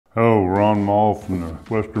Hello, Ron Maul from the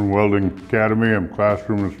Western Welding Academy. I'm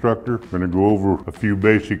classroom instructor. I'm going to go over a few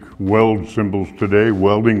basic weld symbols today,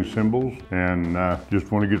 welding symbols, and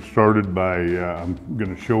just want to get started by I'm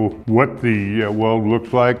going to show what the weld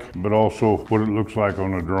looks like, but also what it looks like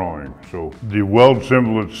on a drawing. So the weld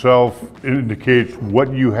symbol itself indicates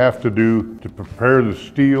what you have to do to prepare the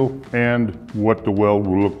steel and what the weld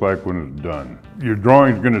will look like when it's done. Your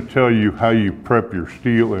drawing is going to tell you how you prep your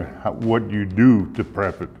steel and what you do to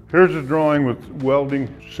prep it. Here's a drawing with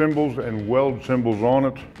welding symbols and weld symbols on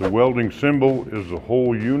it. The welding symbol is the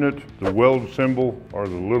whole unit. The weld symbol are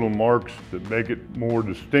the little marks that make it more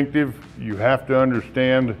distinctive. You have to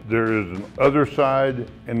understand there is an other side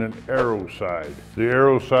and an arrow side. The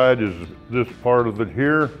arrow side is this part of it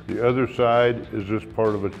here. The other side is this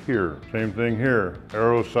part of it here. Same thing here.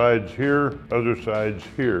 Arrow side's here, other side's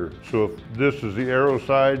here. So if this is the arrow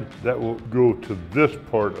side, that will go to this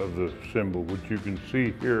part of the symbol, which you can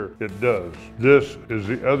see here. It does. This is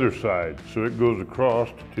the other side, so it goes across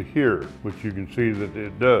to here, which you can see that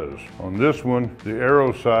it does. On this one, the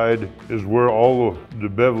arrow side is where all the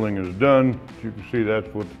beveling is done. You can see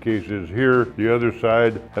that's what the case is here. The other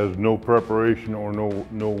side has no preparation or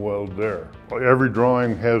no weld there. Every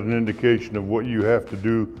drawing has an indication of what you have to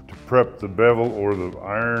do to prep the bevel or the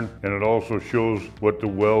iron, and it also shows what the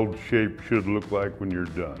weld shape should look like when you're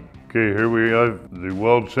done. Okay, here we have the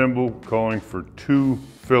weld symbol calling for 2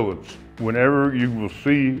 fillets. Whenever you will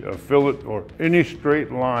see a fillet or any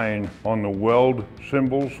straight line on the weld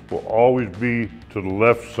symbols will always be to the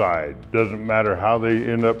left side. Doesn't matter how they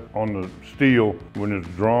end up on the steel. When it's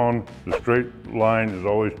drawn, the straight line is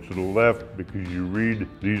always to the left because you read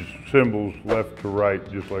these symbols left to right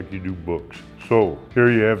just like you do books. So here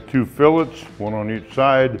you have 2 fillets, one on each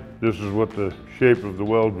side. This is what the shape of the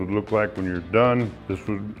weld would look like when you're done. This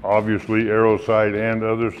would obviously arrow side and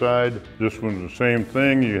other side. This one's the same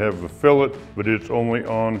thing. You have the fillet, but it's only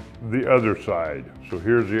on the other side. So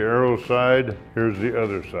here's the arrow side, here's the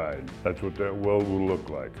other side. That's what that weld will look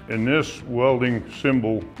like. In this welding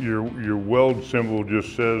symbol, your weld symbol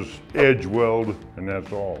just says edge weld, and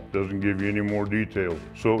that's all. Doesn't give you any more details.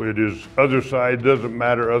 So it is other side, doesn't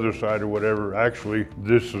matter other side or whatever. Actually,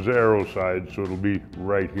 this is arrow side, so it'll be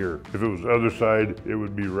right here. If it was other side, it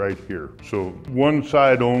would be right here. So one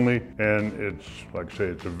side only, and it's, like I say,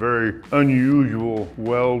 it's a very unusual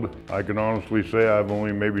weld. I can honestly say I've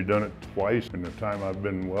only maybe done it twice in the time I've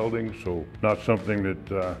been welding, so not something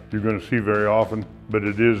that you're going to see very often, but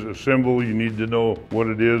it is a symbol. You need to know what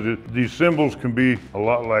it is. These symbols can be a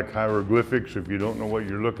lot like hieroglyphics. If you don't know what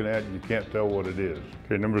you're looking at, you can't tell what it is.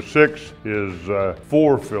 Okay, number 6 is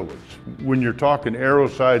 4 fillets. When you're talking arrow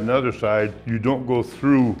side and other side, you don't go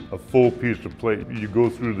through a full piece of plate. You go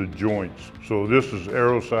through the joints. So this is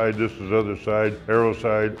arrow side, this is other side, arrow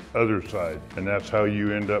side, other side. And that's how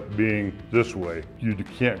you end up being this way. You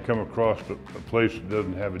can't come across a place that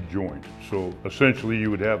doesn't have a joint. So essentially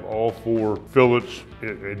you would have all 4 fillets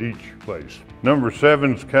at each place. Number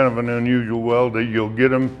 7 is kind of an unusual weld. You'll get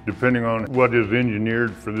them depending on what is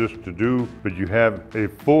engineered for this to do, but you have a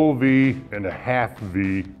full V and a half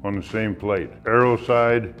V on the same plate. Arrow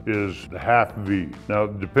side is the half V. Now,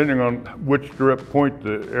 depending on which direct point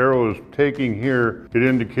the arrow is taking here, it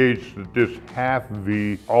indicates that this half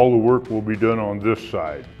V, all the work will be done on this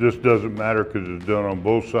side. This doesn't matter because it's done on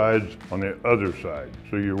both sides on the other side.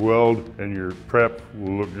 So your weld and your prep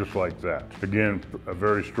will look just like that. Again, a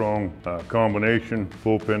very strong combination,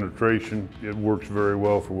 full penetration. It works very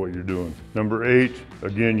well for what you're doing. Number 8,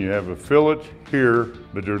 again, you have a fillet here,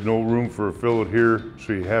 but there's no room for a fillet here,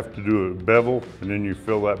 so you have to do a bevel, and then you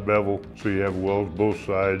fill that bevel, so you have welds both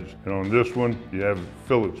sides. And on this one, you have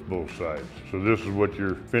fillets both sides. So this is what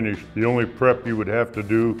you're finished. The only prep you would have to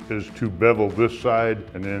do is to bevel this side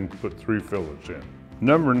and then put 3 fillets in.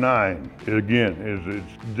 Number 9, again,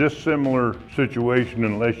 it's dissimilar situation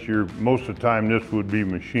unless most of the time this would be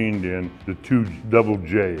machined in the 2 double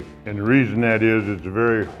J. And the reason that is, it's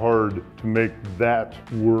very hard to make that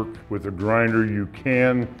work with a grinder. You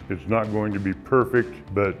can, it's not going to be perfect,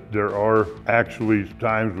 but there are actually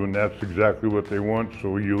times when that's exactly what they want.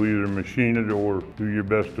 So you'll either machine it or do your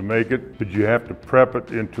best to make it, but you have to prep it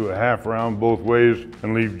into a half round both ways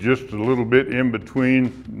and leave just a little bit in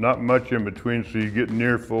between, not much in between, so you get get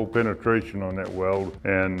near full penetration on that weld.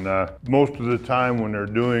 And most of the time when they're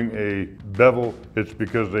doing a bevel, it's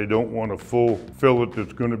because they don't want a full fillet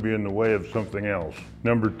that's going to be in the way of something else.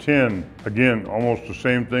 Number 10, again, almost the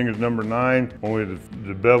same thing as number 9, only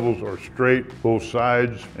the bevels are straight, both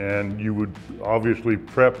sides, and you would obviously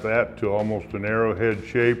prep that to almost an arrowhead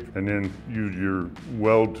shape and then use your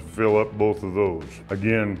weld to fill up both of those.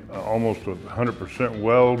 Again, almost 100%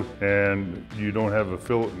 weld, and you don't have a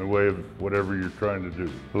fillet in the way of whatever you're trying to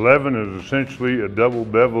do. 11 is essentially a double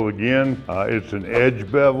bevel again. It's an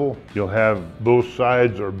edge bevel. You'll have both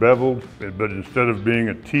sides are beveled, but instead of being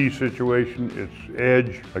a T situation, it's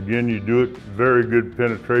edge. Again, you do it very good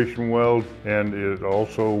penetration weld, and it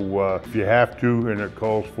also, if you have to and it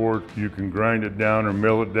calls for it, you can grind it down or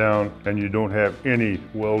mill it down, and you don't have any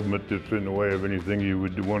weldment that's in the way of anything you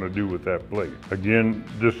would want to do with that plate. Again,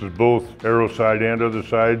 this is both arrow side and other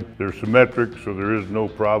side. They're symmetric, so there is no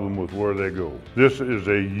problem with where they go. This is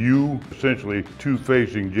a U, essentially two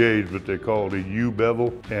facing J's, but they call it a U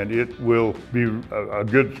bevel, and it will be a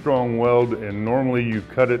good strong weld, and normally you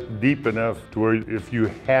cut it deep enough to where if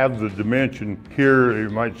you have the dimension here, you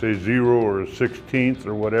might say 0 or a 1/16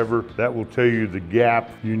 or whatever, that will tell you the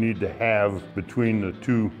gap you need to have between the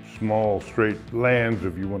two small straight lands,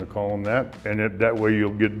 if you want to call them that, and that way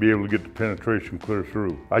you'll be able to get the penetration clear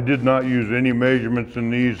through. I did not use any measurements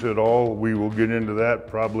in these at all. We will get into that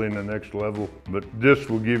probably in the next level, but this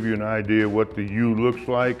will give you an idea what the U looks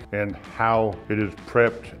like and how it is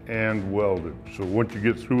prepped and welded. So once you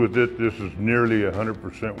get through with it, this is nearly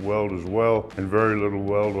 100% weld as well, and very little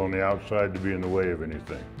weld on the outside to be in the way of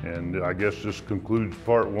anything. And I guess this concludes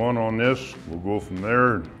part 1 on this. We'll go from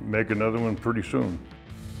there and make another one pretty soon.